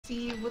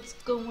see what's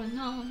going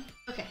on.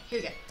 Okay,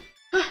 here we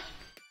go.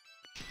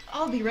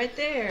 I'll be right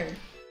there.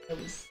 That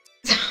was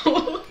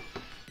so...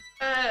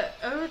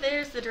 Over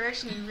there's the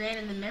direction you ran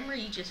in the memory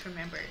you just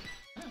remembered.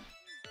 Oh.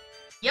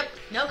 Yep,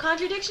 no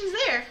contradictions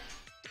there.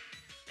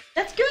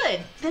 That's good.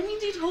 That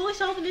means you totally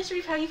solved the mystery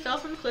of how you fell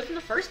from the cliff in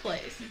the first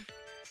place.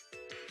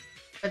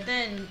 But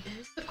then,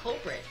 who's the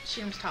culprit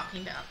Shroom's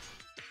talking about?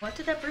 What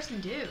did that person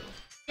do?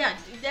 Yeah,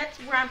 that's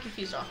where I'm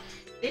confused off.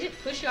 They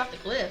didn't push you off the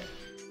cliff.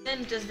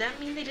 Then does that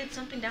mean they did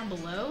something down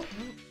below?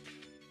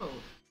 Oh.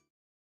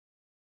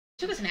 It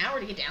took us an hour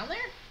to get down there?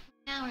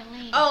 An hour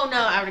later. Oh no,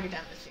 hour to get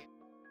down this year.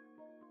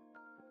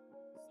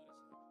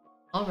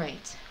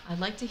 Alright, I'd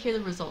like to hear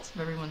the results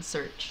of everyone's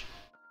search.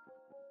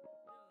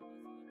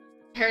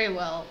 Very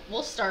well,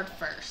 we'll start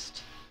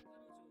first.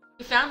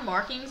 We found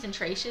markings and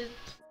traces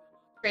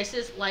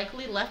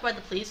likely left by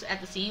the police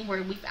at the scene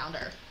where we found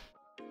her.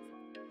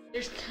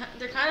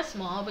 They're kind of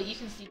small, but you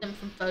can see them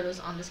from photos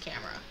on this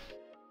camera.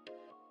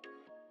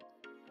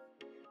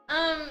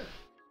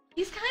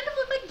 These kind of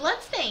look like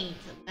bloodstains.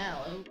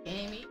 Well,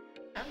 okay, me.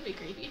 That would be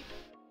creepy.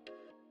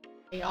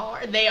 They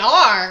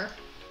are!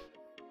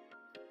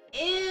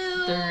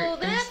 Ew,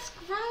 that's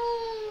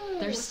gross!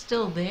 They're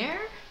still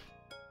there?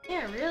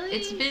 Yeah, really?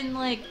 It's been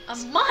like a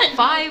month!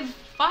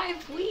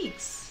 5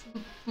 weeks.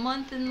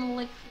 Month and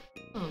like,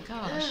 oh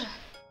gosh.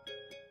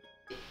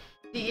 Ugh.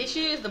 The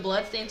issue is the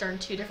bloodstains are in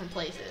 2 different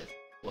places.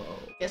 Whoa.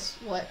 Guess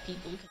what,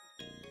 people?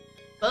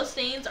 Both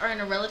stains are in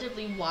a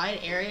relatively wide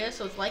area,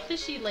 so it's likely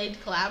she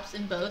laid collapse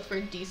in both for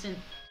a decent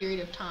period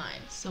of time.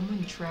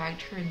 Someone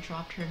dragged her and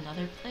dropped her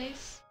another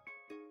place?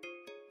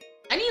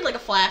 I need like a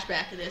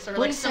flashback to this, or Wait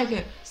like a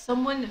second.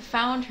 Someone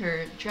found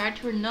her, dragged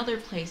her another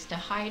place to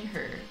hide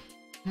her,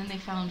 and then they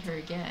found her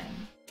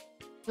again.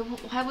 So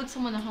why would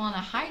someone want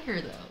to hide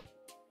her though?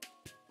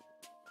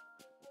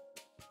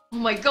 Oh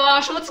my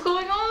gosh, what's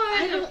going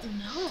on? I don't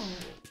know.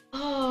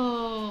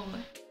 Oh.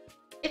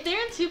 If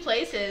they're in 2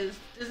 places,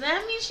 does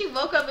that mean she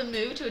woke up and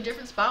moved to a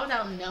different spot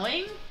without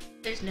knowing?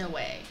 There's no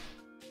way.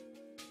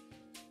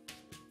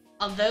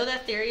 Although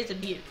that theory is a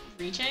bit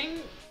reaching,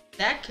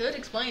 that could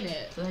explain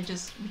it. So I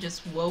just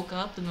woke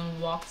up and then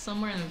walked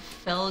somewhere and then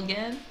fell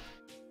again?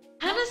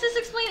 How does this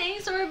explain any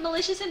sort of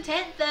malicious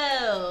intent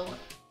though?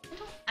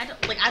 I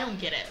don't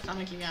get it, so I'm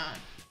gonna keep going.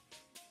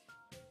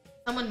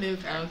 Someone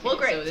moved her. Okay, Well,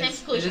 great. So Same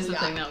conclusion. It is the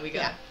thing that we got.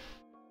 Yeah.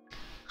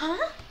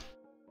 Huh?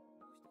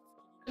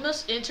 The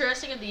most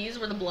interesting of these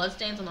were the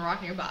bloodstains on the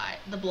rock nearby.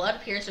 The blood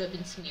appears to have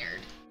been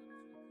smeared.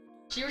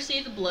 She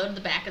received the blow to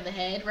the back of the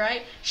head,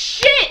 right?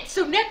 Shit!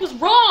 So Neck was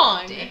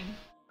wrong! Dang.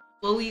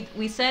 Well, we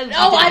said we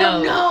no, didn't I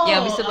don't know.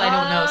 Yeah, we said I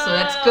don't know, so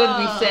that's good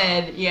we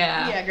said,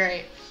 yeah. Yeah,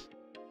 great.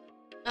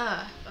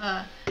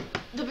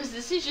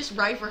 This is just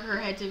right for her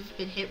head to have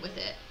been hit with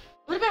it.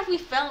 What about if we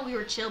fell and we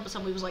were chill, but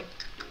somebody was like...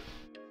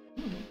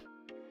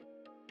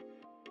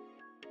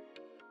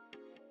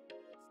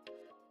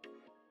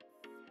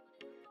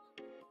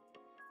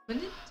 When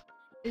did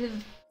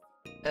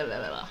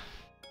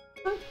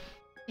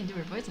can't do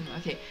her voice anymore.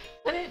 Okay.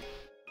 Wouldn't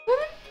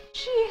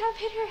she have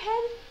hit her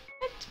head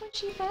when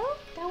she fell?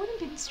 That wouldn't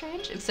have been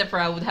strange. Except for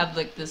I would have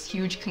like this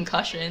huge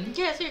concussion.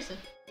 Yeah, seriously.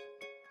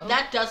 Oh.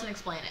 That doesn't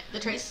explain it. The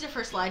traces of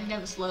her sliding down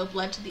the slope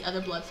led to the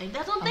other bloodstain.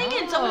 That's what I'm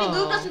thinking! Oh. Somebody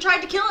moved us and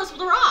tried to kill us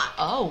with a rock!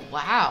 Oh,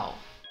 wow.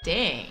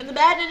 Dang. And the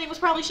bad ending was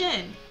probably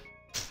Shin.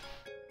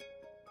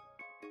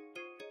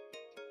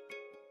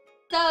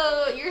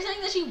 So, you're saying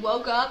that she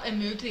woke up and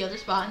moved to the other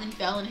spot and then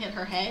fell and hit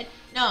her head?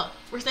 No,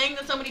 we're saying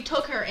that somebody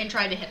took her and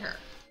tried to hit her.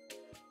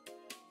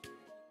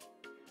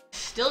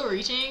 Still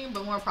reaching,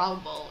 but more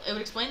probable. It would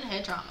explain the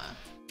head trauma.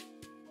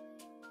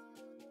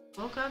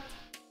 Woke up.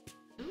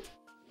 Ooh.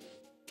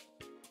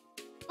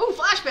 Ooh,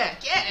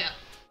 flashback! Yeah!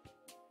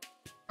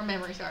 Or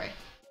memory, sorry.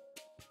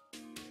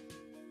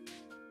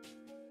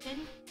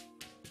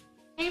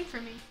 Came for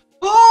me.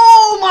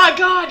 Oh my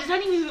god! Does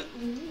that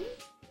even...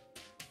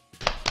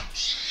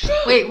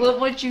 Wait,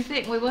 what'd you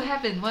think? Wait, what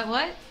happened?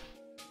 What?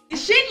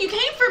 Shin, you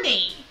came for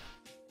me!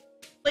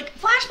 Like,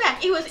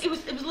 flashback! It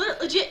was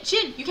legit.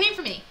 Shin, you came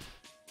for me.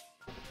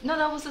 No,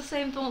 that was the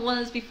same one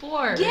as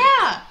before.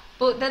 Yeah!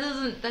 But that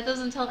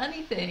doesn't tell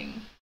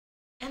anything.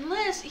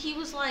 Unless he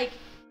was like,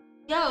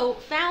 yo,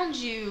 found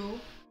you,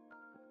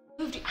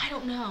 moved you, I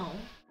don't know.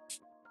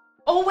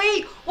 Oh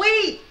wait!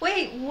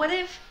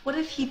 What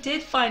if he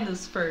did find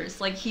us first?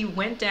 Like he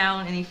went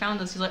down and he found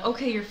us, he's like,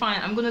 okay, you're fine,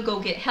 I'm gonna go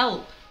get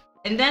help.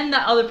 And then the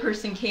other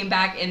person came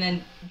back and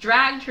then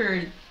dragged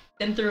her,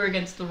 then threw her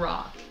against the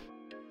rock.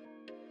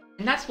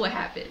 And that's what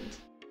happened.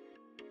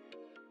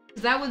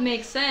 Because that would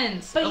make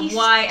sense but of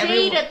why everyone...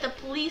 he stayed at the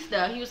police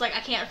though. He was like, I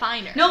can't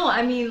find her. No,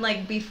 I mean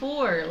like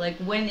before, like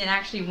when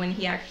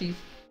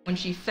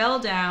she fell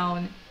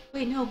down.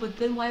 Wait, no, but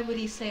then why would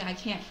he say I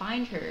can't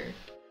find her?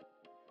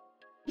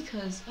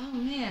 Because, oh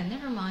man,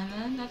 never mind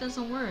then. That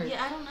doesn't work.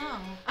 Yeah, I don't know.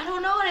 I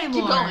don't know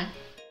anymore. Keep going.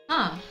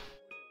 Huh.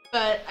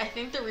 But I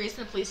think the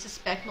reason the police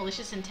suspect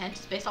malicious intent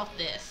is based off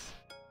this.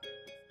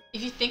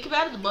 If you think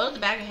about it, the blow to the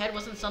back of the head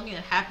wasn't something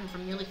that happened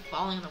from merely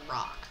falling on the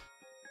rock.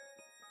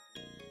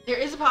 There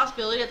is a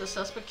possibility that the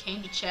suspect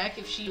came to check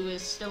if she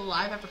was still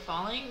alive after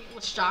falling,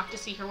 was shocked to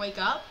see her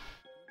wake up,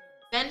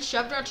 then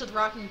shoved her onto the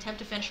rock in an attempt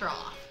to finish her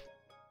off.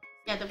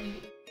 Yeah, that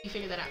we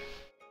figured that out.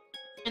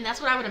 And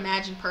that's what I would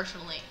imagine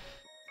personally.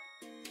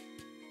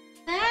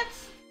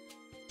 That's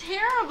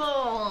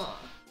terrible!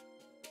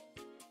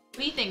 What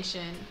do you think,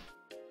 Shin?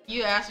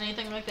 You asked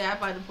anything like that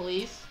by the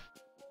police?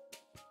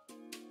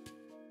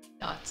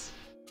 Nuts.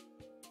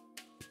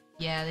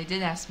 Yeah, they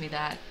did ask me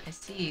that. I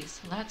see,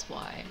 so that's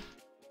why.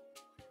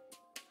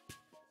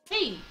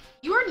 Hey,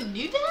 you already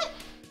knew that?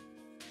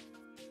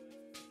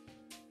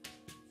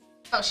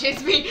 Oh shit,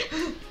 it's me!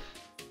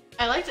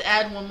 I'd like to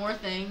add one more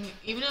thing.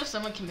 Even if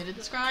someone committed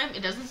this crime,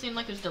 it doesn't seem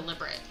like it was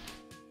deliberate.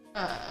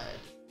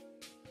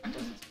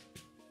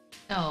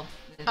 No.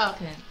 Oh,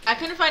 I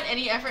couldn't find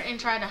any effort in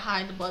trying to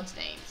hide the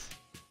bloodstains.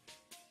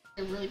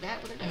 They're really bad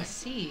what they're doing. I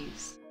see.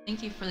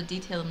 Thank you for the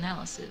detailed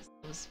analysis.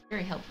 It was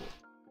very helpful.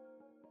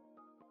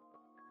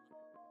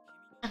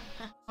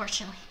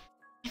 Unfortunately,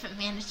 I haven't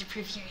managed to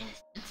prove your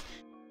innocence.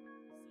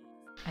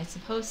 I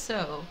suppose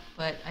so,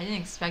 but I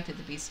didn't expect it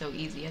to be so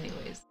easy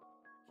anyways.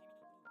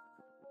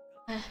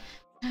 I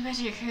bet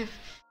your group.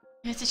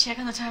 You have to check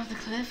on the top of the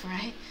cliff,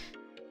 right?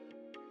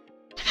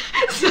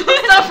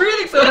 Stop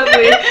breathing so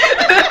heavily!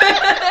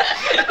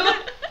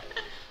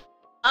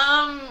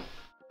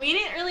 We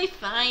didn't really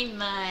find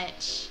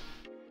much.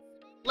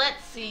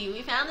 Let's see,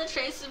 we found the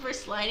traces of her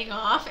sliding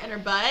off and her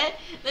butt,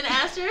 then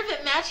asked her if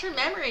it matched her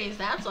memories,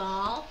 that's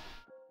all.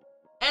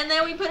 And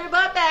then we put her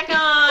butt back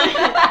on!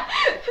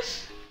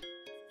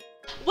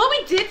 What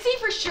we did see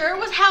for sure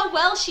was how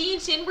well she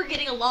and Shin were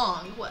getting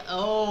along. What?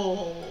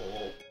 Oh.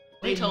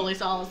 They totally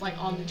saw us, like,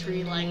 on the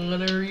tree, like...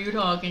 What are you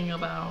talking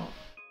about?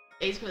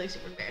 Basically,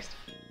 super embarrassed.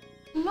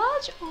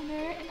 Lodge owner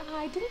and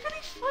I didn't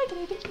really find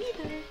anything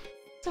either,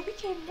 so we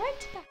came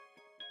right back.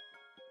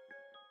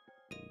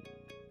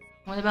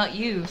 What about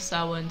you,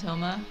 Sawa and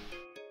Toma?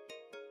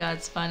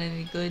 Guys find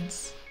any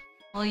goods?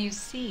 Well, you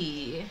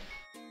see...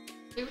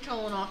 We were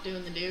trolling off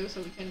doing the do,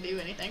 so we couldn't do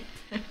anything.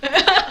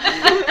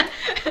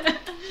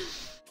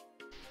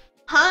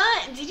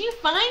 Huh? Did you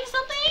find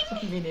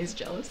something? Mine's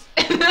jealous.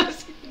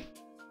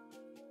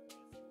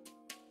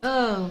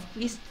 Oh,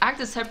 we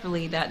acted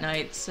separately that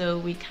night, so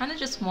we kind of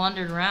just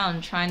wandered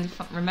around trying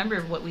to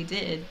remember what we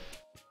did.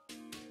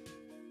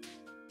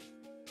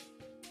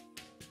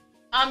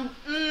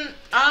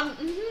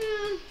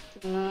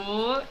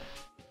 What?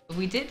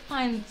 We did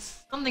find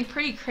something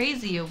pretty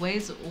crazy a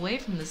ways away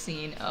from the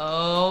scene.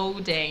 Oh,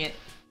 dang it.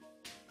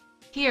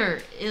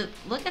 Here,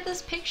 look at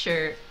this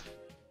picture.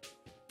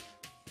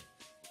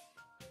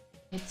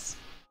 It's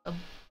a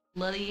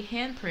bloody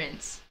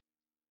handprint.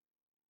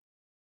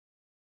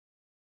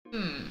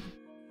 Oh,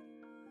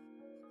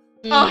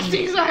 sorry,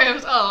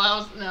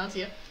 no, it's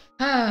you.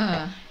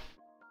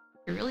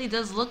 It really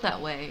does look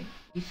that way.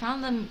 We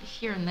found them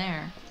here and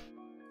there.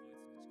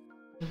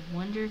 I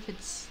wonder if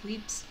it's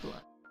Sleep's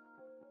blood.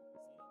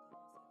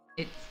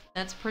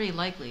 That's pretty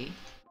likely.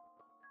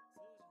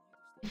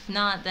 If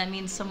not, that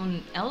means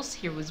someone else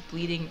here was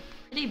bleeding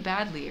pretty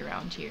badly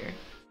around here.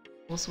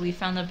 Also, we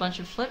found a bunch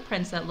of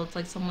footprints that looked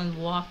like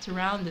someone walked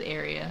around the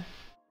area.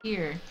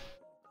 Here.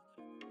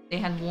 They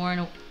had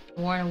worn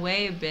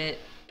away a bit,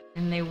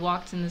 and they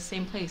walked in the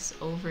same place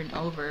over and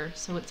over,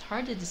 so it's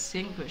hard to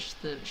distinguish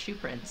the shoe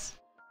prints.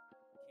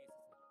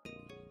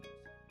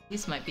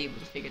 Police might be able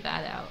to figure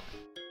that out.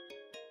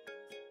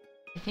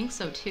 I think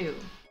so too.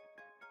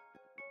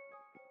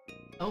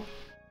 Oh.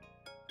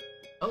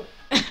 Oh.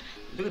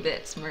 Look at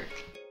that smirk.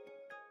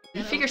 Did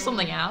you figure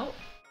something out?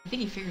 I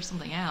think you figured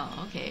something out.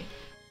 Okay.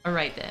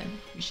 Alright then.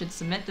 We should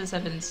submit this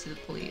evidence to the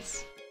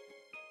police.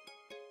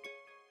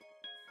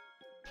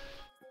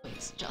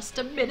 Wait, just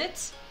a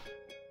minute.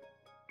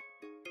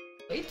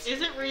 Wait.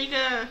 Is it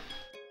Rika?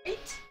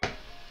 Wait.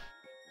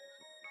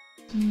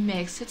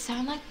 Makes it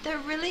sound like there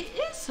really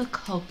is a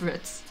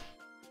culprit.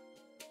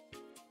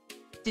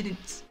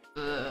 Didn't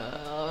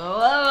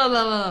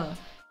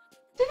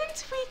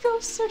we go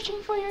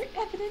searching for your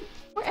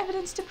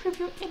evidence to prove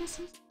your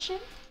innocence, Shin?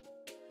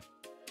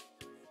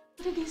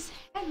 What are these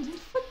hand and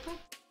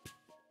footprints?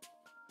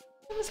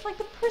 It was like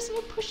the person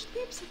who pushed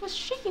Sleeps was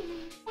shaken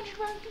and wandered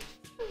around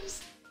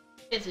confused.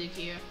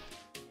 Izuku.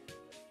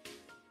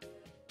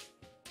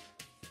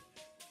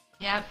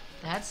 Yep,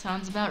 that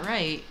sounds about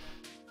right.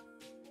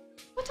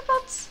 What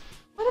about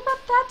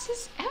that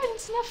is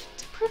evidence enough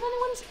to prove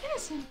anyone's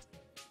innocent?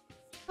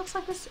 Looks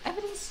like this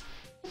evidence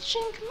that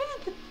Shin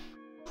committed the...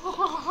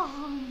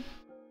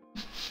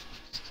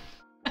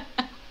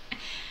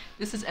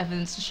 This is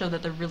evidence to show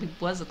that there really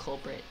was a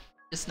culprit.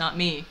 Just not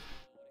me.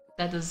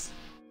 That does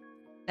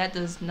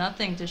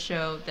nothing to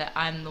show that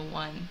I'm the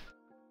one.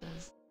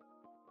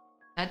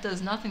 That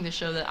does nothing to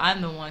show that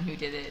I'm the one who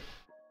did it.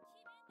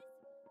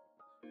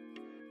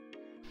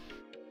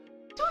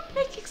 Don't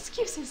make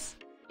excuses.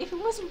 If it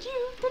wasn't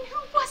you, then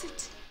who was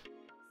it?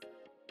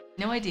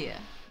 No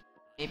idea.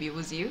 Maybe it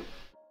was you?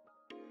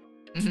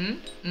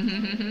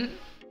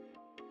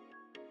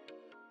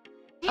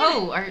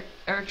 Oh,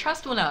 our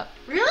trust went up.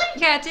 Really?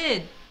 Yeah, it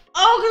did.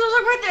 Oh, because it was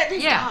like right there.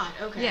 Thank Yeah. God.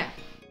 Okay. Yeah.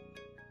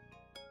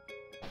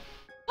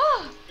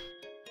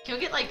 Can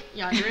we get, like,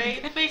 yandere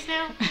in the face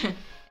now?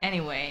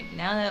 Anyway,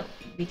 now that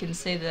we can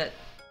say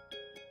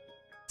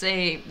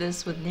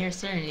this with near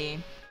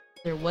certainty,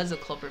 there was a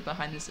culprit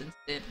behind this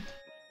incident.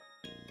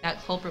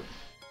 That culprit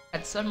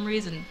had some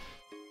reason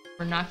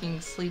for knocking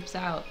Sleeps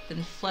out,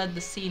 then fled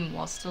the scene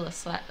while still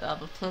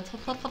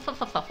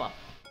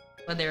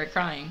but they were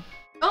crying.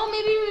 Oh,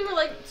 maybe we were,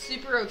 like,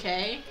 super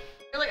okay.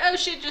 They're like, oh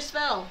shit, just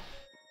fell.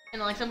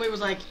 And, like, somebody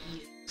was like, you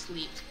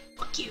sleeped.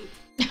 Fuck you.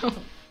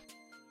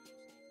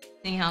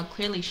 Seeing how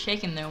clearly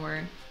shaken they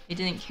were, they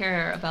didn't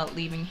care about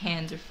leaving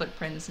hands or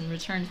footprints and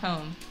returned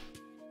home.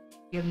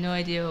 You have no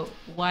idea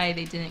why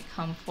they didn't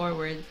come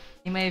forward.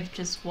 They may have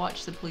just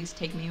watched the police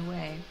take me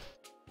away.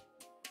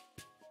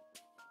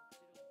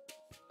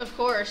 Of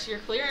course, your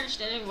clear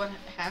understanding of what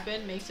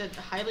happened makes it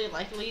highly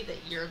likely that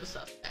you're the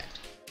suspect.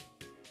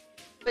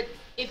 But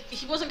if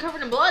he wasn't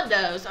covered in blood,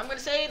 though, so I'm gonna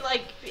say,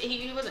 like,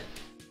 he wasn't.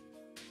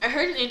 I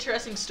heard an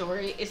interesting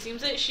story. It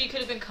seems that she could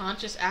have been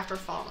conscious after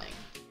falling.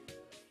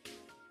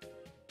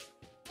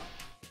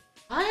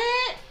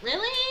 What?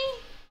 Really?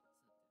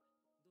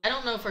 I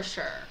don't know for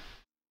sure.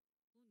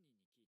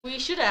 We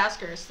should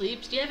ask her.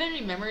 Sleeps, do you have any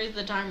memories of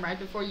the time right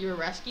before you were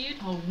rescued?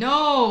 Oh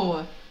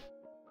no!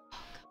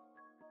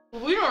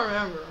 We don't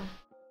remember.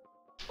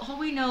 All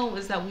we know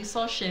is that we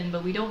saw Shin,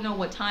 but we don't know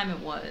what time it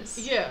was.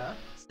 Yeah.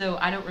 So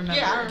I don't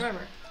remember. Yeah, I don't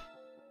remember.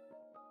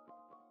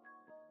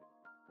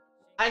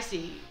 I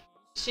see.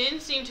 Shin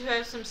seemed to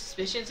have some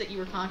suspicions that you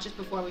were conscious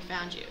before we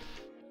found you.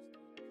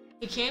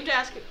 He came to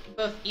ask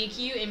both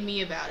EQ and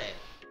me about it.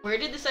 Where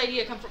did this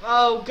idea come from?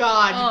 Oh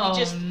god, oh, we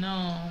just...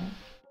 no.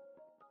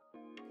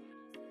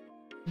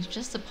 It's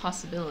just a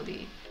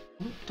possibility.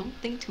 Don't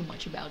think too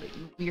much about it,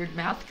 you weird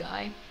math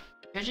guy.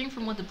 Judging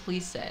from what the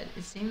police said,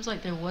 it seems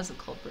like there was a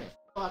culprit.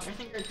 Fuck, I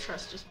think our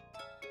trust just...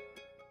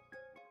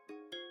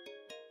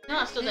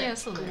 No, it's still there. Yeah,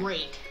 it's still there.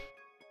 Great.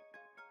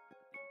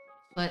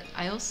 But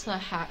I also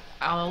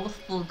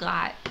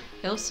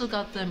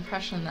got the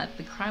impression that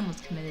the crime was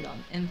committed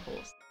on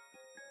impulse.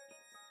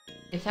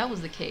 If that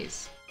was the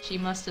case, she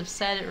must have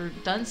said or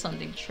done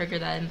something to trigger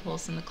that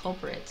impulse in the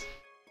culprit.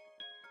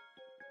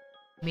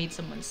 Made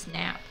someone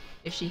snap.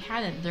 If she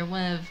hadn't, there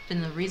wouldn't have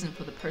been a reason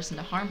for the person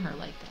to harm her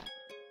like that.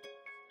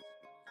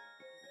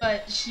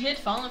 But she had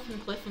fallen from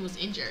the cliff and was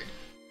injured.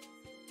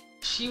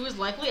 She was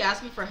likely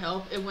asking for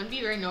help. It wouldn't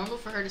be very normal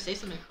for her to say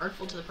something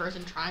hurtful to the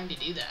person trying to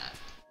do that.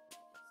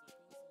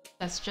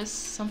 That's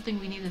just something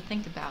we need to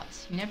think about.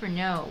 You never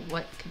know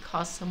what could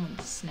cause someone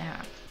to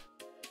snap.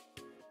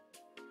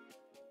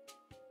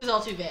 This is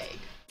all too vague.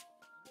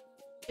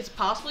 It's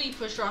possible you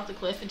pushed her off the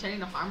cliff intending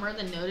to harm her,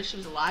 then noticed she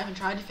was alive and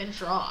tried to finish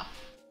her off.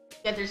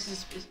 Yet there's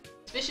this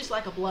suspicious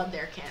lack of blood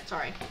there, Kent.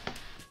 Sorry.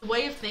 The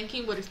way of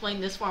thinking would explain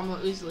this far more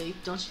easily,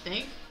 don't you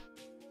think?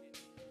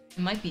 It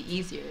might be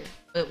easier,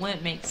 but it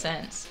wouldn't make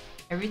sense.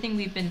 Everything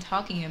we've been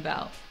talking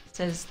about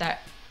says that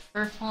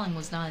her falling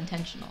was not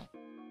intentional.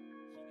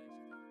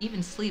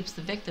 Even Sleeps,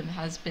 the victim,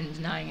 has been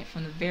denying it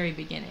from the very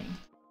beginning.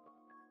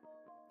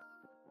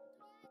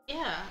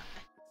 Yeah,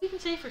 we can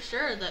say for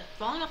sure that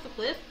falling off the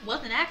cliff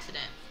was an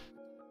accident.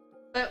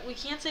 But we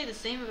can't say the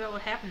same about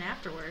what happened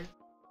afterward.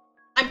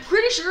 I'm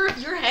pretty sure if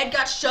your head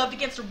got shoved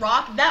against a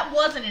rock, that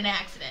wasn't an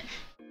accident.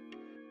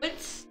 But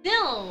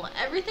still,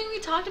 everything we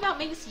talked about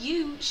makes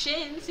you,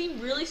 Shin, seem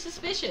really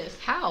suspicious.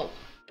 How?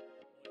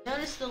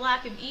 Notice the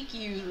lack of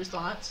EQ's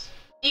response.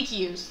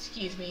 EQ's,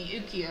 excuse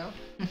me, UQ.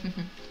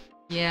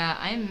 Yeah,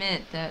 I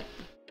admit that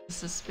the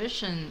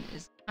suspicion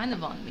is kind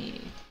of on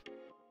me.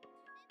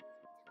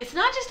 It's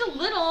not just a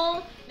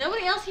little.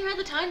 Nobody else here had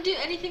the time to do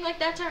anything like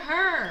that to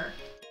her.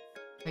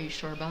 Are you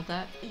sure about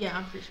that? Yeah,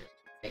 I'm pretty sure.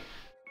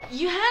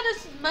 You had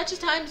as much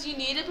time as you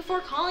needed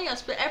before calling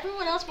us, but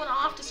everyone else went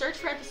off to search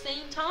for her at the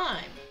same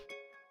time.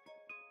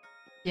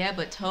 Yeah,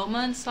 but Toma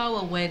and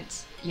Sawa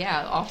went,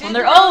 off Did on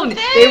their their own! own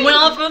thing! They went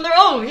off on their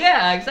own!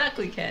 Yeah,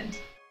 exactly,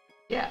 Kent.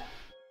 Yeah.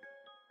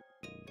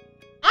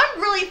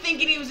 I'm really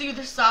thinking it was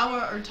either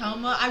Sawa or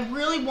Toma. I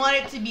really want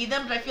it to be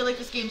them, but I feel like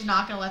this game's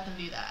not gonna let them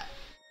do that.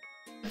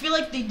 I feel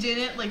like they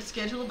didn't, like,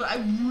 schedule it, but I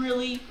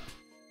really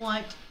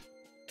want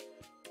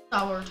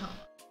Sawa or Toma.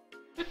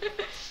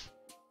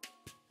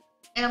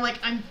 And I'm like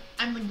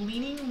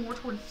leaning more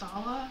towards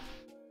Sawa,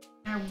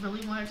 and I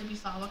really want it to be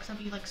Sawa because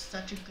that'd be like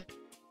such a good.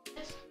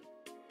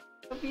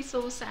 That'd be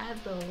so sad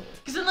though.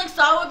 Because then like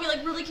Sawa would be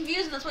like really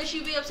confused, and that's why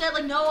she'd be upset.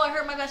 Like, no, I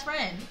hurt my best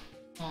friend.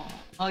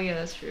 Oh yeah,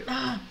 that's true.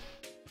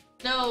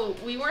 No,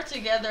 we weren't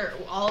together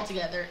all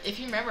together. If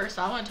you remember,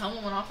 Sawa and Toma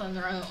went off on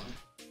their own.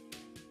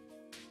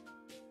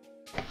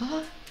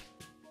 Huh?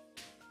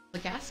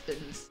 Like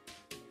Aspens.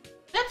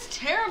 That's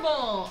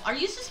terrible. Are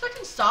you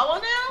suspecting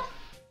Sawa now?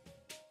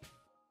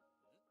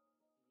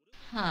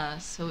 Huh,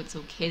 so it's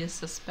okay to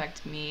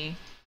suspect me.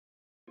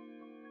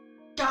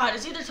 God,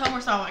 it's either Toma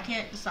or Sawa. I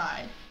can't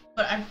decide.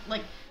 But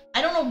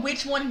I don't know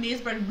which one it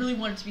is, but I really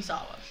want it to be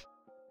Sawa.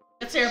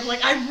 That's terrible.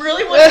 Like, I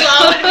really want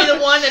Sawa to be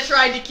the one that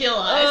tried to kill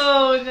us.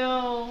 Oh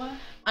no.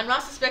 I'm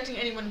not suspecting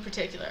anyone in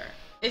particular.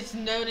 It's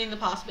noting the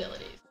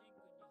possibilities.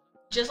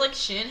 Just like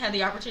Shin had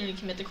the opportunity to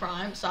commit the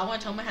crime, Sawa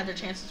and Toma had their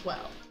chance as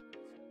well.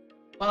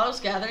 While I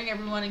was gathering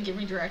everyone and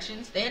giving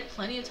directions, they had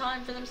plenty of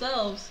time for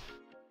themselves.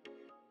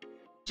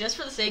 Just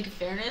for the sake of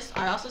fairness,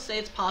 I also say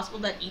it's possible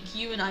that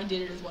EQ and I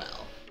did it as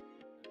well.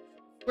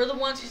 We're the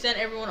ones who sent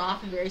everyone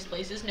off in various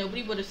places.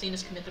 Nobody would have seen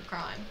us commit the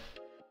crime.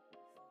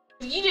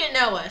 You didn't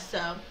know us,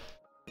 so...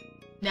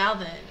 Now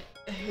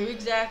then, who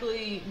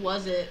exactly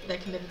was it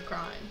that committed the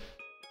crime?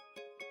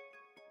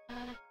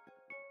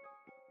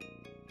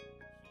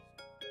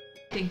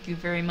 Thank you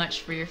very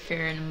much for your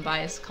fair and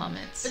unbiased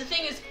comments. But the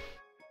thing is,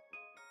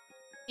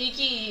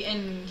 Iki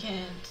and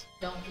Kent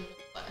don't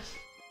know us.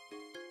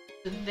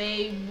 So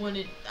they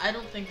wouldn't... I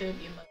don't think they would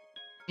be much.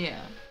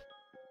 Yeah.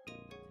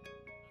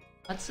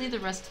 Let's leave the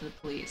rest to the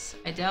police.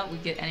 I doubt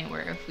we'd get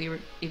anywhere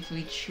if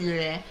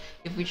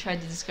we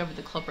tried to discover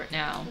the culprit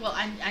now. Well,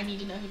 I need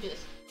to know who did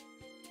this.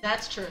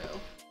 That's true.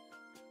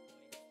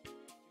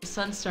 The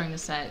sun's starting to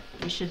set.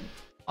 We should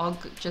all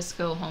just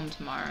go home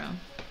tomorrow.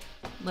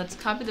 Let's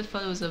copy the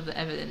photos of the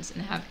evidence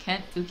and have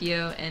Kent,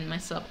 Ukyo, and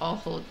myself all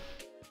hold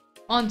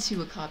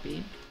onto a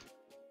copy.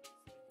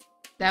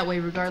 That way,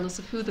 regardless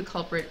of who the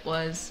culprit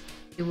was,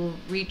 it will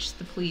reach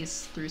the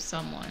police through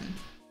someone.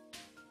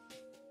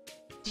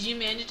 Did you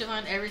manage to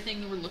find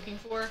everything you were looking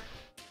for?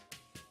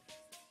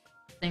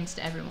 Thanks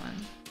to everyone.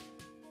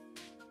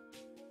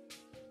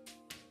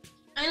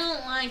 I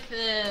don't like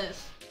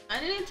this.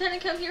 I didn't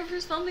intend to come here for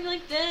something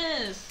like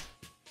this.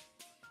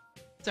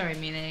 Sorry,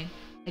 Mine.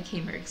 I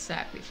came here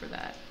exactly for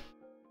that.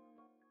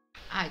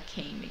 I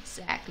came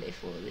exactly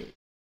for this.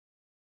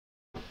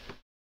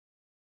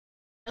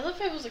 I love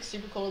how it was like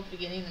super cold at the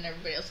beginning and then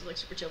everybody else was like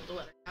super chill with the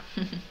weather.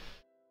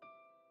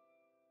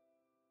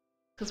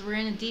 Because we're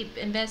in a deep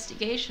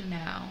investigation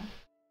now.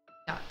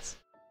 Dots.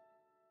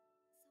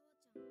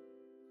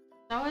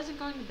 Sawa isn't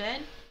going to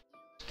bed?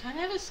 She kind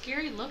of have a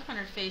scary look on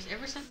her face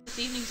ever since this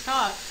evening's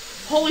talk.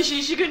 Holy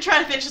shit, she's gonna try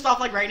to finish this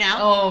off like right now.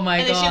 Oh my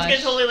gosh. And then she's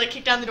gonna totally like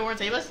kick down the door and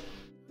save us.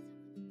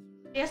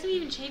 She hasn't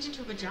even changed into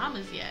her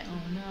pajamas yet.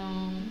 Oh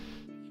no.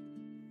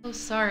 Oh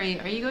sorry,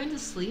 are you going to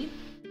sleep?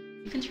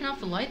 You can turn off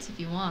the lights if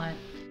you want.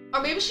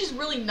 Or maybe she's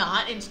really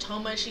not and it's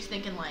Toma and she's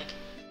thinking like,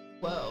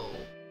 whoa,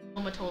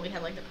 Toma totally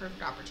had like the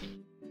perfect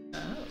opportunity.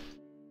 Oh.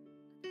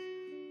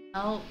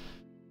 I'll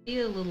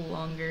be a little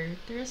longer.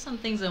 There are some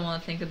things I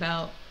want to think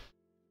about.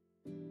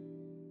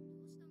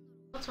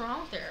 What's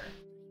wrong with her?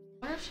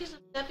 I wonder if she's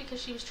upset because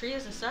she was treated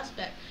as a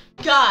suspect.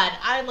 God,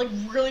 I like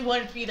really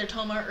wanted to be either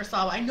Toma or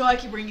Sawa. I know I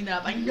keep bringing it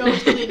up. I know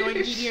it's really annoying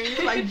to keep hearing this,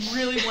 but I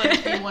really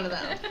wanted to be one of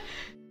them.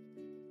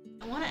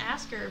 I want to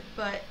ask her,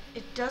 but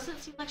it doesn't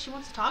seem like she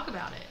wants to talk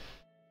about it.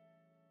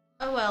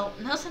 Oh well,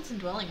 no sense in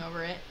dwelling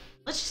over it.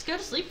 Let's just go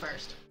to sleep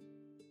first.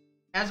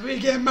 As we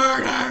get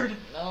murdered!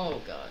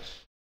 Oh gosh.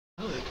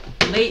 Oh.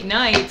 Late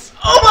nights.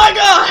 Oh my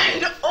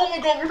god! Oh my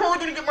god, we're probably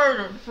gonna get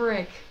murdered!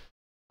 Frick.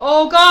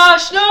 Oh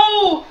gosh,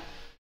 no!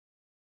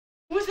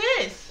 Who's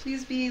this?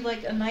 Please be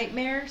like a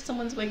nightmare.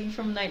 Someone's waking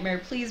from a nightmare.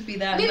 Please be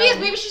that. Maybe,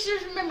 maybe she's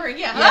just remembering,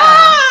 yeah. Yeah.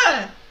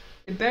 Ah!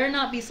 It better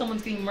not be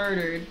someone's getting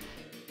murdered.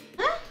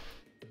 Huh?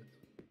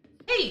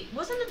 Hey,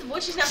 wasn't it the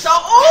voice she's now saw?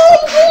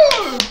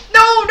 Oh!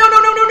 No, no, no,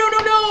 no, no, no, no,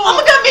 no! Oh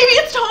my god, maybe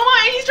it's Toma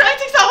and he's trying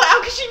to take Sawa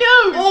out because she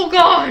knows! Oh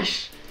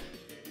gosh!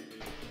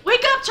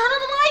 Wake up, turn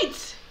on the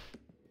lights!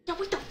 Yeah,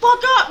 wake the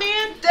fuck up,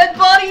 man! Dead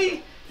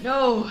body!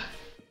 No.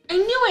 I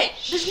knew it!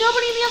 There's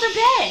nobody in the other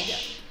bed!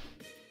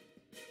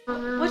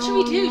 What should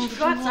we do? Should we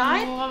go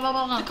outside?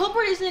 The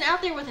culprit isn't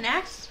out there with an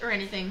axe or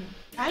anything,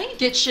 right?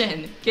 Get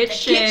Shin. Get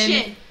Shin. Get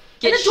Shin.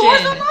 Get and the door's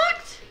Shin.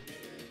 unlocked?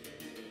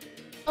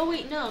 Oh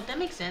wait, no, that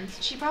makes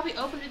sense. She probably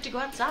opened it to go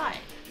outside.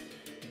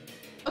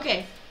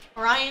 Okay,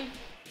 Orion,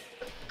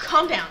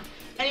 calm down.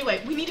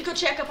 Anyway, we need to go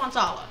check up on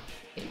Sawa.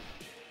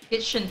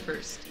 Get Shin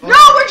first. No,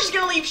 we're just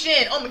gonna leave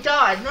Shin! Oh my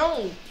god,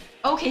 no!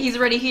 Okay, he's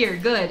already here.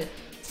 Good.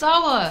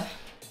 Sawa!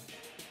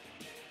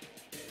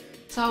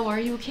 Sawa, are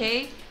you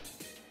okay?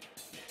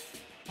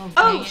 Oh,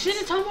 Oh, Shin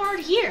and Toma are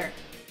already here!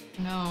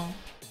 No.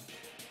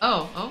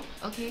 Oh,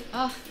 okay.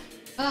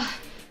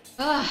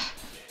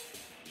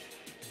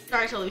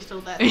 Sorry, I totally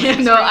stole that.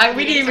 No,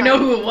 we didn't even know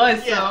who it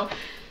was, Yeah. so.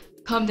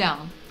 Calm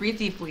down. Breathe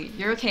deeply.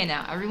 You're okay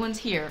now. Everyone's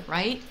here,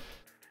 right?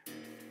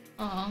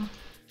 Aw.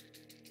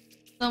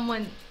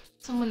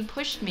 Someone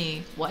pushed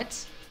me.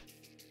 What?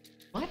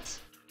 What?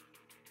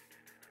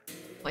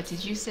 What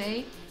did you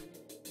say?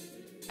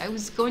 I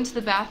was going to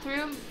the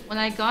bathroom. When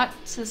I got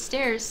to the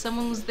stairs,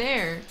 someone was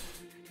there.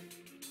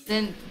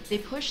 Then they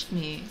pushed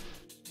me.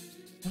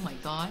 Oh my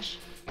gosh.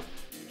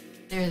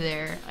 They're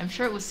there. I'm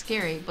sure it was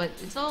scary, but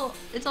it's all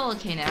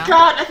okay now.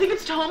 God, I think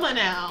it's Toma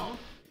now.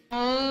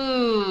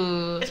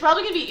 Ooh. It's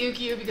probably gonna be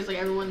Ukyu because like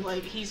everyone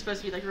like he's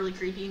supposed to be like really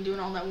creepy and doing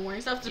all that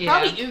warning stuff. It's Yeah.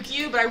 probably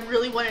Ukyu, but I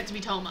really want it to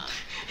be Toma.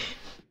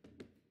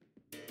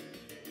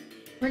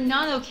 We're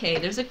not okay.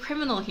 There's a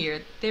criminal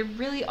here. They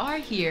really are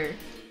here.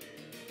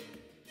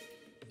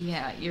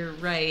 Yeah, you're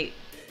right.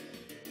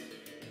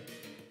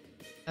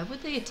 Why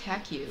would they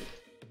attack you?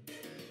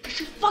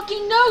 She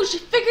fucking knows. She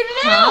figured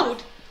it Huh?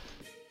 out.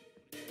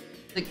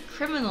 The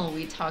criminal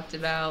we talked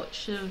about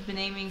should have been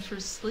aiming for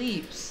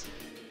Sleeps.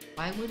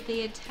 Why would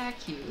they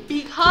attack you?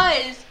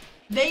 Because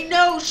They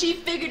know she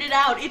figured it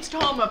out. It's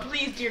Toma.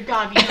 Please, dear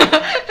God, be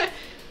Toma.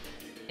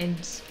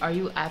 And are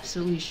you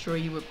absolutely sure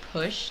you were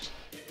pushed?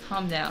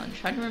 Calm down.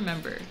 Try to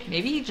remember.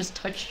 Maybe he just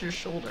touched your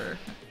shoulder.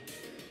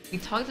 We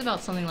talked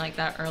about something like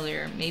that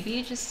earlier. Maybe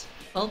it just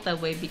felt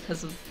that way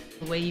because of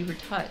the way you were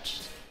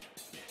touched.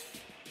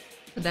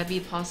 Could that be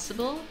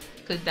possible?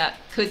 Could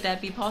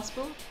that be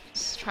possible?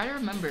 Just try to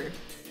remember.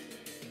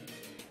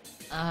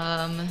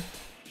 Now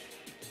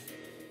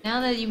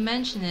that you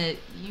mention it,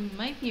 you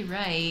might be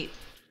right.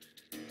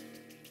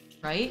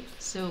 Right?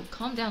 So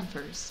calm down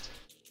first.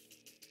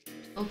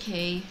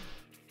 Okay.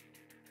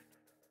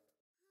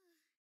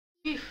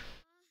 Phew.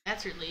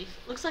 That's relief.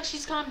 Looks like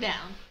she's calmed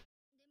down.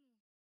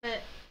 But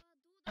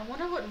I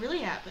wonder what really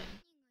happened.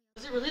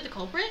 Was it really the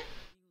culprit?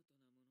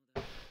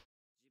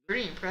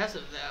 Pretty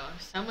impressive, though.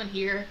 Someone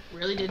here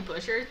really did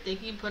push her,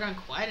 thinking you put on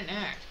quite an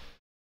act.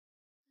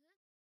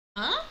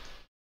 Huh?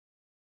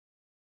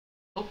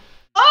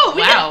 Oh,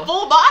 we got a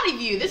full body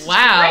view. This is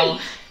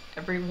great.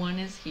 Everyone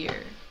is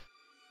here.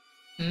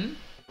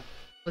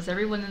 Was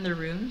everyone in their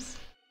rooms?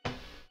 Of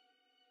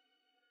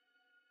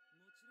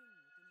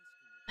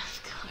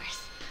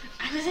course.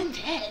 I was in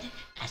bed.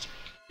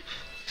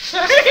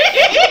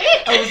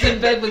 I was in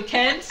bed with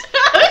Kent.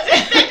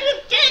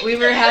 We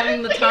were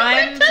having the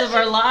times of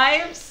our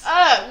lives.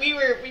 We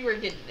were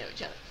getting to know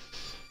each other.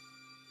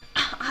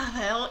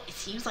 Although it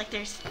seems like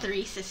there's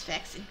 3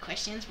 suspects in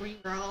questions where you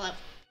were all up.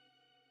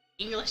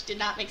 English did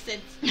not make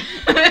sense.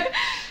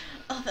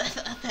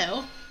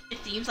 Although it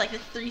seems like the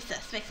 3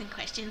 suspects in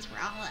questions were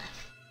all up.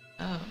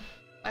 Oh.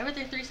 Why were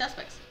there 3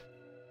 suspects?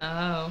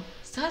 Oh.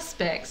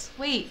 Suspects?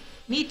 Wait,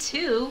 me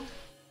too?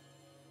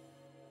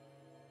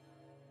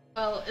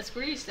 Well, it's a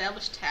pretty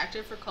established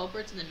tactic for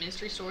culprits in the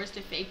mystery stores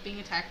to fake being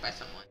attacked by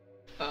someone.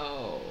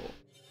 Oh.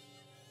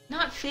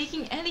 Not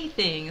faking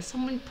anything.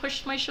 Someone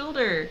pushed my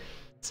shoulder.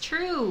 It's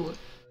true.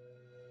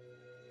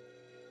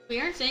 We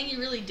aren't saying you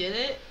really did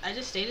it. I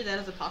just stated that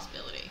as a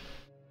possibility.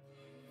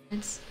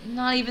 It's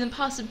not even a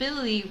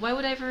possibility. Why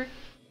would I ever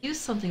use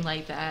something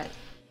like that?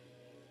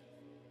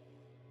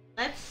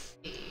 Let's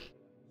see.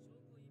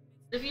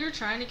 If you were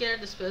trying to get her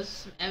to dispose of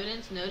some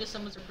evidence, notice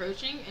someone's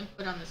approaching, and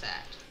put on this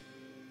act.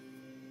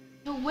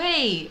 No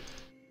way!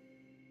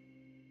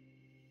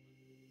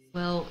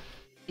 Well,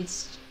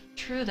 it's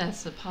true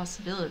that's a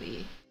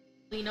possibility.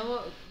 You know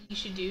what you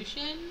should do,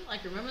 Shin?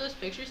 Like, remember those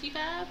pictures you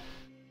have?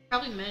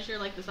 Probably measure,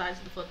 like, the size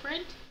of the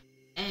footprint,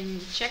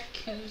 and check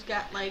who's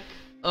got, like...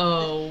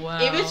 Oh,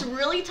 wow. If it's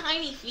really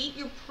tiny feet,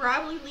 you're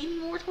probably leaning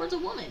more towards a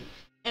woman.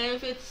 And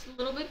if it's a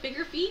little bit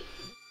bigger feet,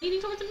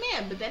 leaning towards a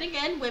man. But then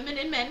again, women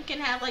and men can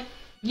have, like,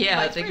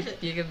 yeah,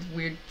 you have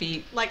weird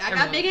feet. Like, I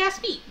got big-ass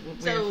feet.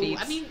 So, feet.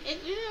 I mean, it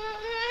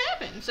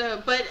happens.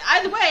 So, but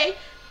either way,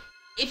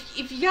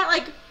 if you got,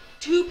 like,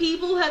 2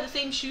 people who have the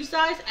same shoe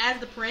size as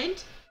the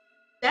print,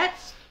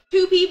 that's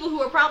 2 people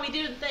who are probably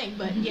doing the thing.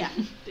 But, yeah.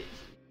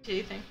 Do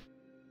you think?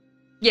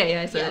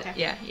 Yeah, I said okay. it.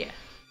 Yeah.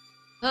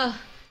 Ugh.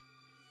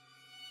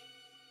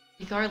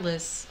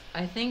 Regardless,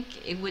 I think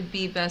it would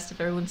be best if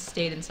everyone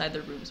stayed inside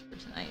their rooms for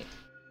tonight.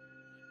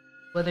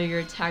 Whether you're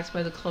attacked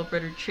by the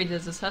culprit or treated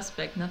as a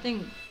suspect,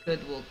 nothing good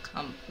will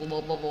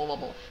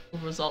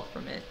result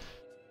from it.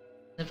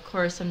 And of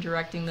course, I'm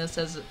directing this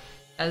as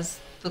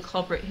the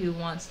culprit who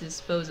wants to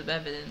dispose of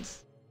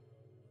evidence.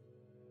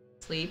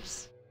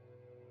 Sleeps.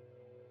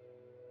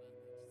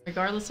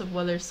 Regardless of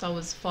whether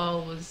Sawa's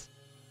fall was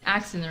an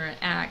accident or an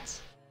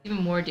act, even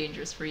more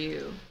dangerous for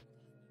you.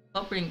 The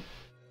culprit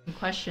in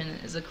question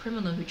is a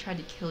criminal who tried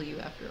to kill you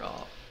after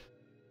all.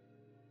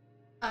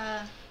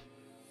 I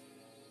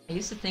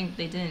used to think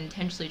they didn't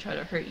intentionally try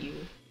to hurt you,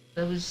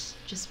 but it was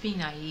just being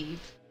naive.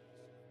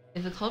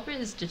 If the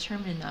culprit is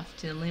determined enough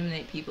to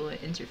eliminate people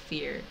and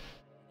interfere,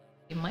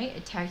 they might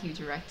attack you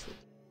directly.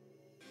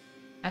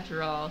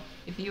 After all,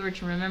 if you were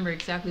to remember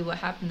exactly what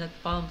happened at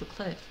the bottom of the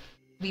cliff,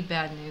 it would be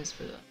bad news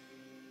for them.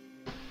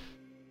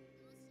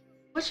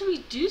 What should we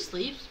do,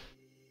 Sleeps?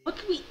 What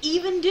could we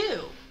even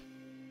do?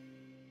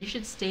 You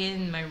should stay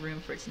in my room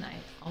for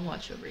tonight. I'll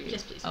watch over you.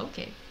 Yes, please.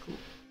 Okay, cool.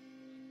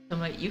 So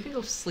I'm like, you can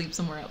go sleep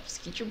somewhere else.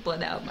 Get your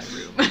blood out of my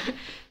room.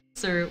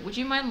 Sir, would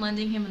you mind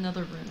lending him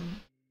another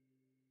room?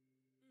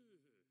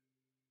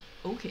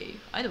 Okay,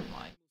 I don't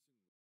mind.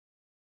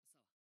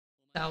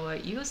 Sawa,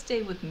 you go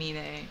stay with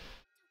Mine.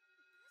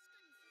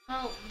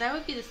 Well, that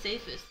would be the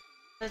safest.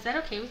 Is that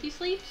okay with you,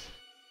 Sleeps?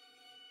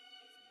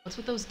 What's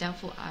with those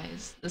doubtful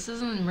eyes? This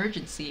is an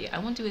emergency. I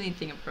won't do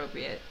anything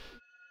appropriate.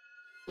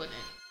 Wouldn't.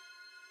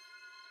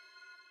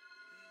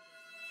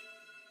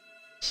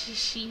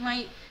 She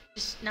might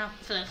just not.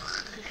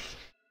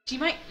 She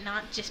might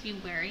not just be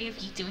wary of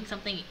you doing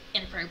something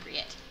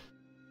inappropriate.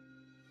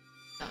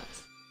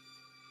 Thoughts.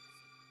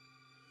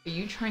 Are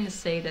you trying to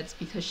say that's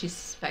because she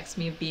suspects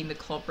me of being the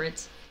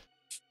culprit?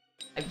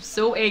 I'm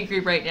so angry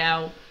right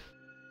now.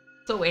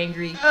 So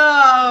angry.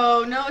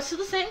 Oh no, it's still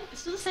the same.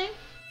 It's still the same.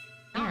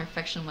 Our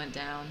affection went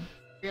down.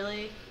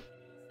 Really?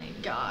 Maybe.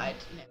 God,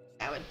 no,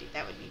 that would be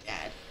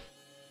bad.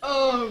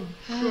 Oh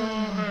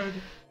God.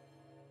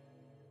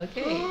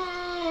 Okay.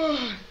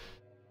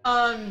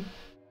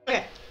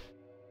 Okay.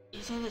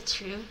 Isn't it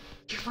true?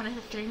 You're one of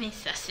the 3 main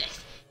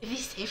suspects. It'd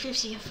be safer if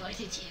she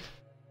avoided you.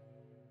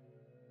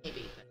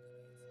 Maybe, but...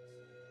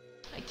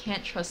 I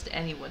can't trust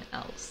anyone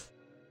else.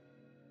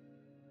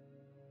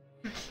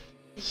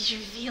 It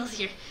reveals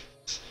your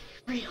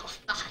real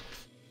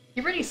thoughts.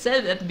 You already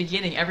said at the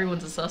beginning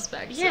everyone's a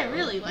suspect. Yeah, so,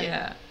 really, like...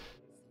 Yeah.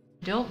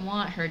 Don't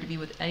want her to be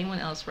with anyone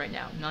else right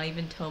now, not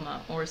even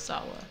Toma or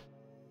Sawa.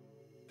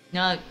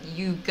 Not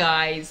you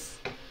guys.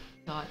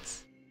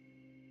 Thoughts.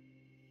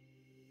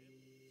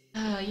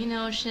 You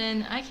know,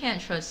 Shin, I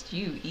can't trust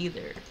you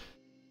either.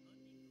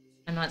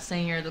 I'm not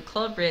saying you're the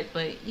culprit,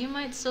 but you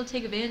might still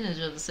take advantage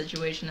of the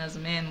situation as a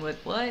man would.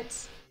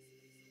 What?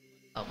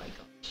 Oh my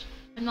gosh.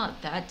 I'm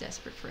not that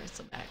desperate for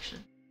some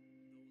action.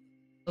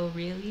 Oh,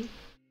 really?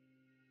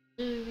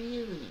 Oh,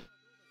 really?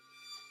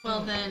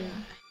 Well then,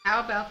 how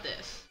about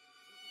this?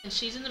 Since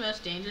she's in the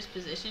most dangerous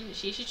position,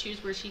 she should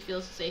choose where she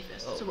feels the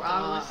safest. Oh, so we're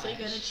obviously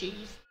gonna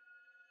choose...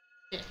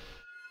 Shin.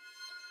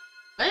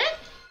 What?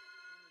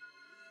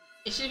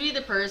 It should be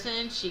the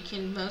person she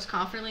can most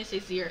confidently say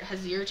has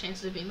 0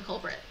 chances of being the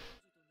culprit.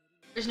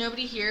 There's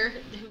nobody here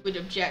who would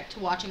object to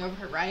watching over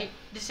her, right?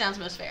 This sounds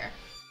most fair.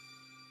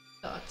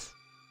 Thoughts.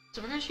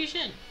 So we're gonna choose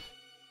Shin.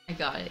 I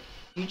got it.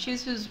 You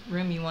choose whose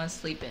room you want to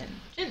sleep in.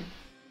 Shin.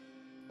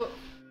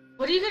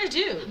 What are you gonna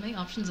do? How many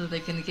options are they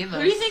gonna give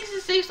us? Who do you think is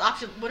the safest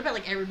option? What about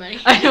like everybody?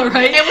 I know,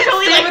 right? And we're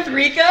totally Same like with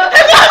Rika?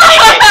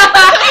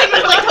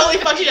 we're like totally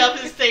fucking up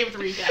and stay with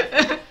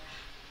Rika.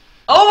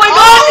 Oh my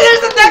gosh,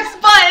 there's the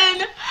next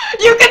button!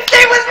 You can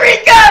stay with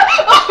Rika!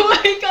 Oh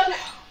my god!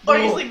 Or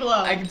you sleep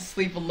alone. I can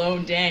sleep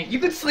alone, dang. You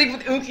can sleep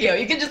with Ukyo.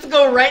 You can just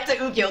go right to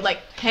Ukyo, like,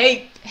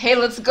 hey,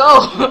 let's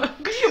go.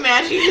 Could you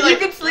imagine? You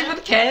can sleep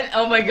with Ken?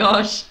 Oh my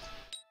gosh.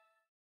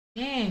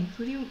 Dang,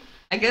 who do you...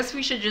 I guess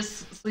we should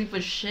just sleep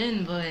with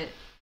Shin, but...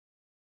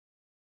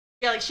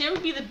 Yeah, like Shin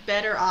would be the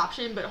better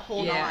option, but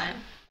hold on.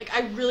 Like,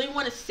 I really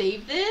want to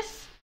save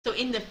this, so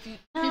in the future...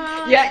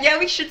 Yeah,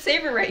 we should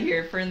save it right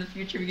here, for in the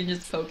future we can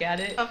just poke at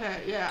it.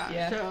 Okay,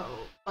 yeah. So,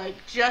 like,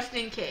 just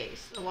in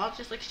case. So I'll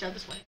just, like, shove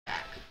this one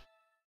back.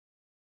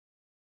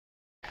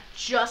 Yeah,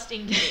 just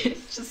in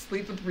case. Just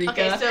sleep with Rika.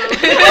 Okay, so...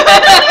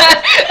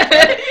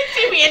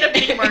 See, we end up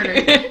getting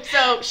murdered.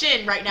 So,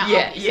 Shin, right now,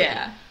 obviously.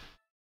 Yeah.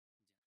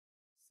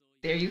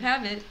 There you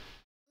have it.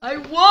 I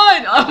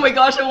won! Oh my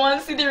gosh, I want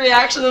to see the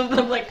reaction of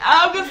them, like,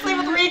 I'm gonna sleep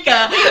with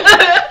Rika!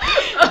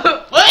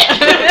 What?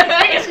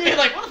 Rika's gonna be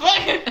like, what the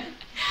fuck?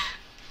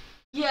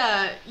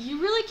 Yeah,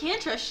 you really can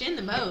trust Shin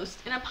the most,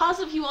 and I'm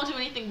positive he won't do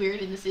anything weird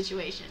in this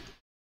situation.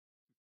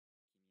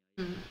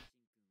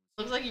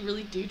 Looks like you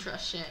really do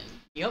trust Shin.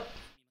 Yep.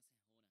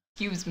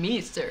 Excuse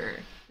me,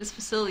 sir. This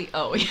facility...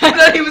 Oh, yeah, I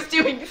thought he was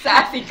doing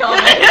sassy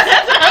comments.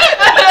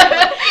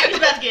 He's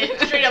about to get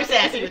straight up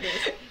sassy with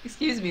this.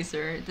 Excuse me,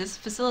 sir. This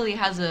facility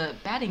has a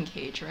batting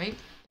cage, right?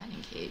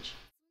 Batting cage.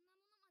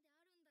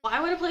 Why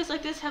would a place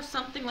like this have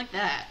something like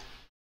that?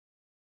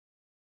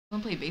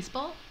 Wanna play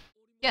baseball?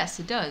 Yes,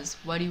 it does.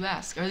 Why do you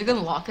ask? Are they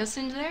gonna lock us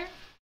into there?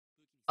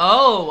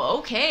 Oh,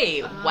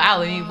 okay. Wow,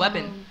 they need a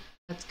weapon.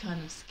 That's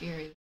kind of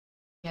scary.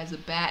 He has a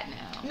bat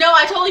now. No,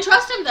 I totally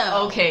trust him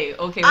though. Okay.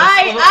 We're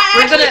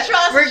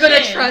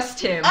gonna trust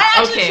him. I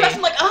actually trust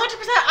him like 100%.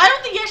 I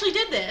don't think he actually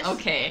did this.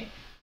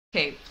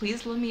 Okay,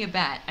 please lend me a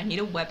bat. I need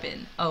a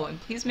weapon. Oh, and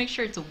please make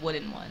sure it's a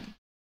wooden one.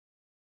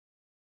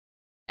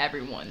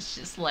 Everyone's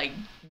just like,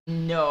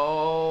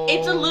 no.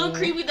 It's a little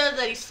creepy though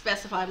that he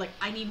specified, like,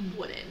 I need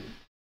wooden.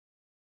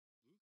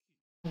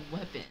 A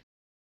weapon.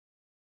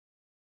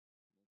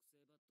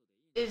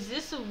 Is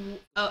this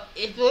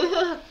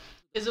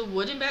is a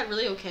wooden bat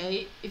really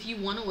okay? If you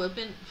want a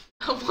weapon,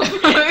 you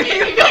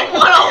don't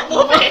want a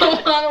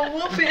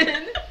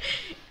whoopin.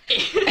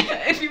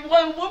 If you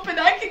want a whoopin,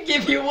 I can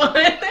give you one.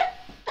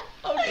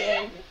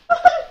 Okay.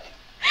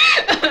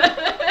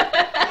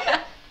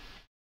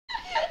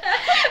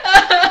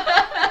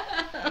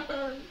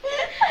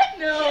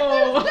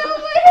 No. There's no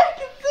way I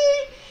can see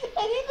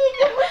anything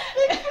that would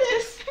fix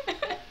this.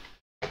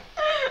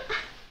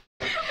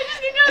 I'm just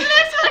gonna go to the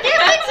next one. I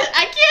can't fix it.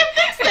 I can't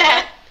fix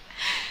that.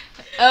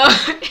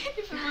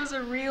 If it was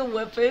a real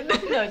weapon,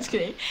 no, just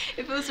kidding.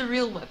 If it was a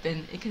real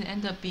weapon, it can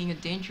end up being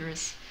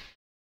dangerous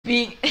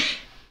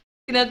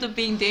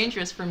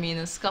for me in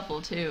a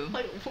scuffle too.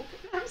 Like,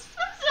 I'm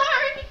so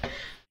sorry.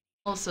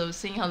 Also,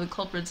 seeing how the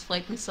culprit's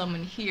likely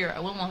someone here, I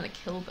wouldn't want to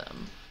kill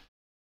them.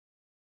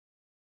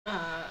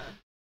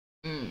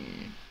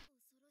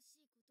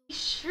 You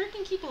sure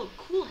can keep a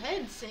cool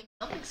head saying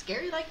something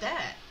scary like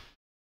that.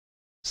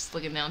 Just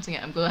like announcing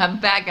it. I'm gonna have a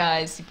bat,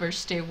 guys. You better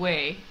stay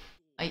away.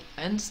 I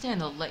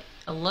understand. I'll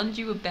lend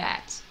you a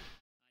bat.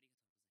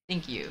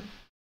 Thank you.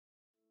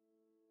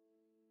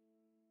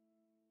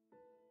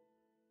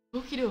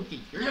 Okie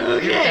dokie. Your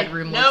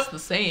bedroom looks the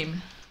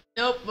same.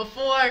 Nope.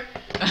 Before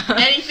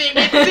anything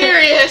gets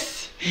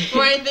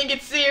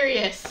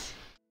serious,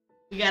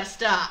 we gotta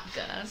stop.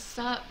 Gotta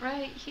stop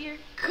right here.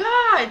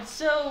 God.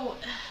 So.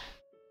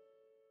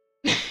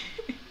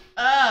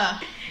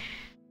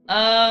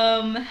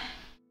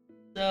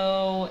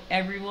 So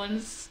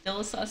everyone's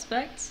still a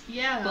suspect.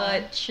 Yeah.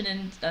 But not Shin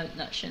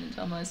and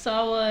Toma,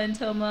 Sawa and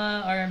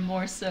Toma are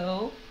more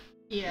so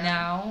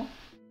now.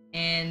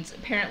 And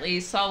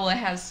apparently Sawa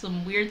has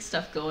some weird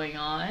stuff going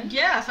on.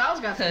 Yeah, Sawa's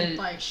got some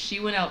Because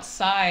she went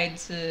outside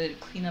to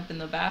clean up in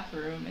the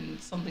bathroom and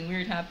something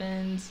weird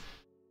happened.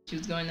 She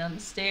was going down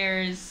the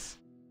stairs.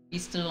 We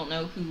still don't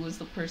know who was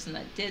the person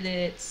that did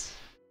it.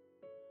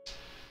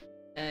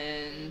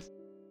 And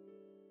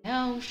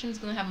now Shin's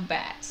gonna have a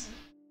bat.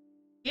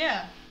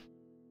 Yeah.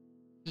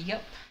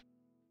 Yep.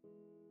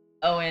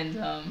 Oh,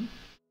 and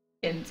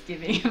Ken's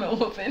giving him a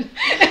whooping.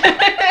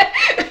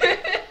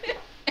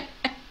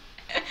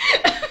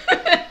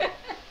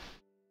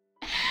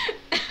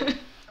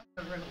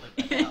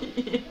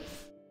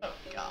 Yes. Oh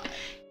god.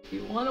 If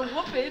you want a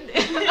whooping,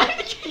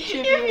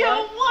 If you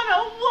want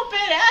a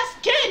whooping,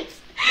 ask kids.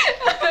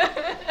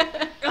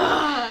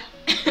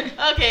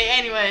 Okay,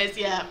 anyways,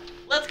 yeah.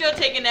 Let's go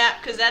take a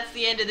nap because that's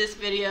the end of this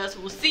video, so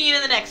we'll see you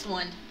in the next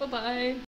one. Bye-bye.